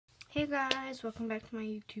Hey guys, welcome back to my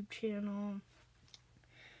YouTube channel.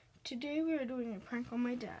 Today we are doing a prank on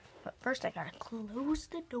my dad. But first I gotta close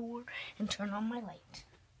the door and turn on my light.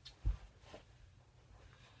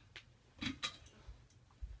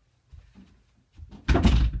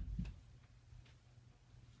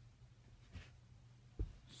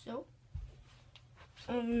 So,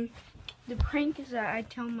 the prank is that I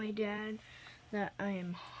tell my dad that I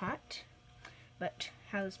am hot. But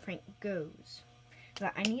how this prank goes,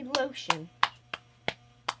 that I need lotion.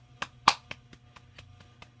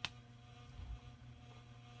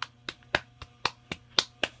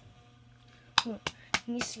 Look, it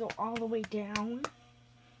needs to go all the way down.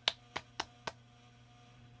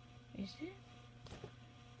 Is it?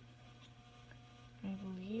 I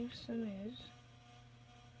believe some is.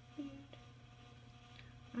 And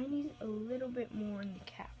I need a little bit more in the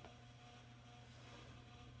cap.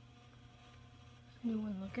 Is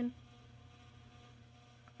anyone looking?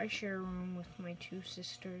 I share a room with my two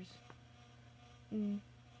sisters.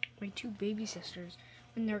 My two baby sisters.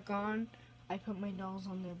 When they're gone, I put my dolls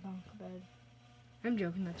on their bunk bed. I'm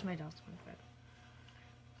joking, that's my doll's bunk bed.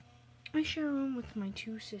 I share a room with my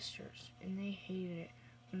two sisters, and they hated it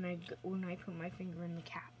when I put my finger in the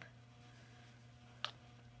cap.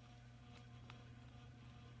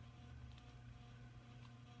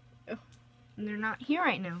 Oh, and they're not here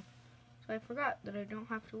right now, so I forgot that I don't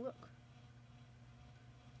have to look.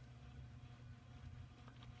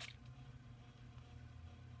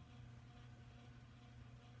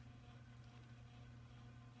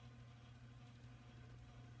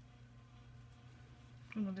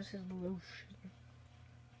 Oh, this is lotion.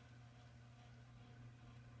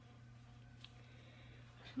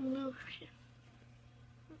 Lotion.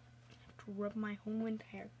 I have to rub my whole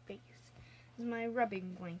entire face. This is my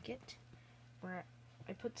rubbing blanket, where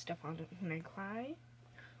I put stuff on it when I cry,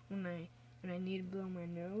 when I need to blow my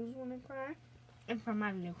nose when I cry, and for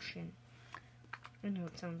my lotion. I know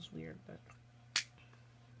it sounds weird, but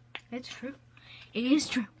it's true. It is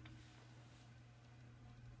true.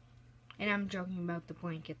 And I'm joking about the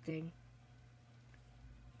blanket thing.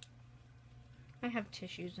 I have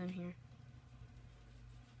tissues in here.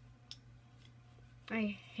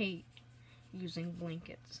 I hate using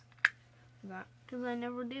blankets. Because I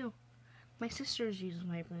never do. My sisters use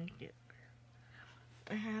my blanket.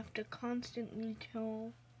 I have to constantly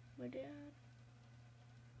tell my dad.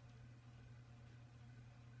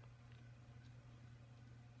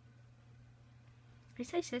 I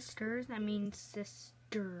say sisters, I mean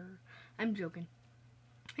sister. I'm joking.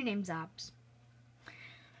 Her name's Obs.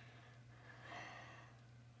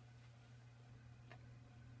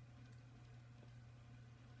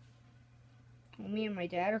 Well, me and my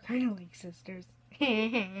dad are kind of like sisters.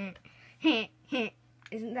 Isn't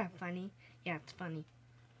that funny? Yeah, it's funny.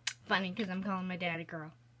 Funny because I'm calling my dad a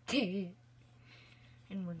girl. And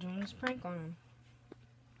we're doing this prank on him.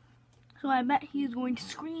 So I bet he's going to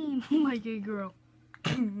scream like a girl.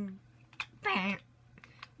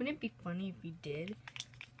 Wouldn't it be funny if he did?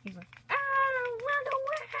 He's like, ah, run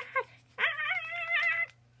away! Ah!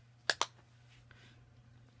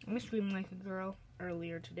 I screamed like a girl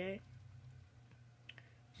earlier today.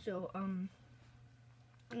 So,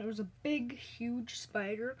 there was a big, huge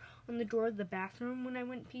spider on the door of the bathroom when I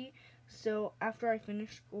went pee. So, after I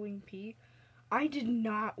finished going pee, I did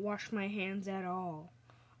not wash my hands at all.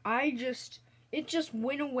 It just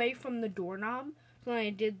went away from the doorknob. So I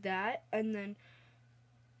did that, and then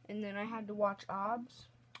I had to watch Obs.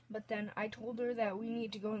 But then I told her that we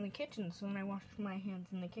need to go in the kitchen, so then I washed my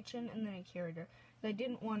hands in the kitchen, and then I carried her. I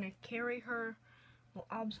didn't want to carry her. Well,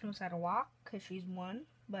 Obs knows how to walk, because she's one,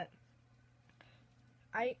 but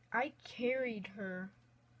I carried her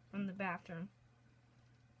from the bathroom.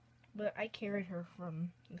 But I carried her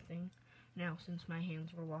from the thing now, since my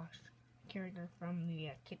hands were washed. I carried her from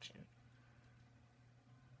the kitchen.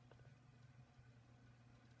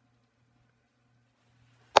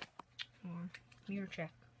 Mirror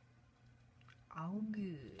check. All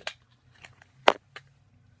good.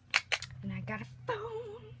 And I got a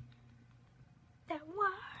phone that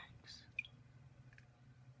works.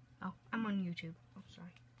 Oh, I'm on YouTube. Oh,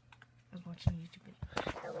 sorry. I was watching a YouTube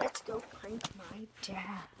video. Now let's go prank my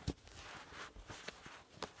dad.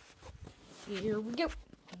 Here we go.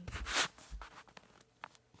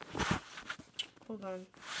 Hold on.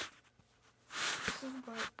 This is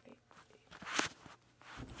what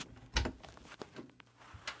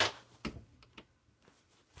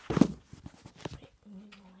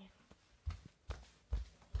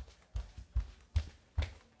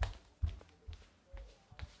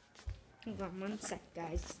Hold on 1 sec,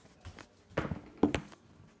 guys.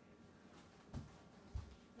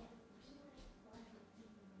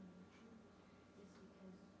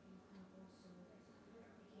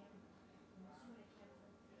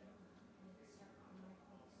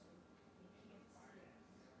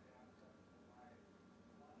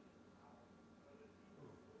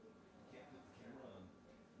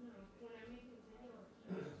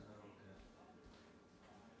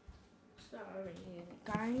 Alright,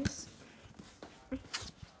 guys. The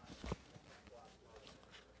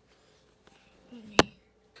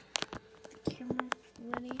camera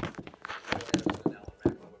ready.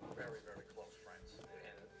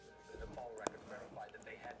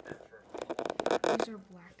 These are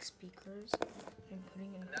black speakers. I'm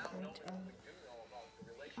putting in front of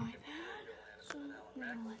the iPad. So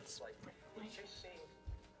now let's put my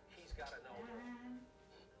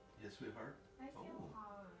Yes, sweetheart? I feel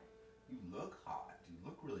hot. You look hot. You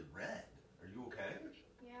look really red. Are you okay?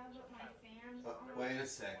 Yeah, but my fan's on. Wait a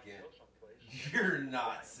second. You're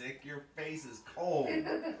not sick. Your face is cold.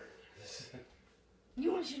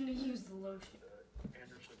 You want you to use the lotion.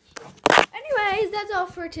 Anyways, that's all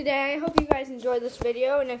for today. I hope you guys enjoyed this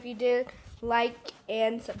video, and if you did, like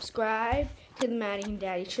and subscribe to the Maddie and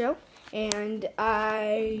Daddy Show. And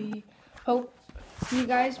I hope you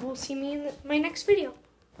guys will see me in my next video.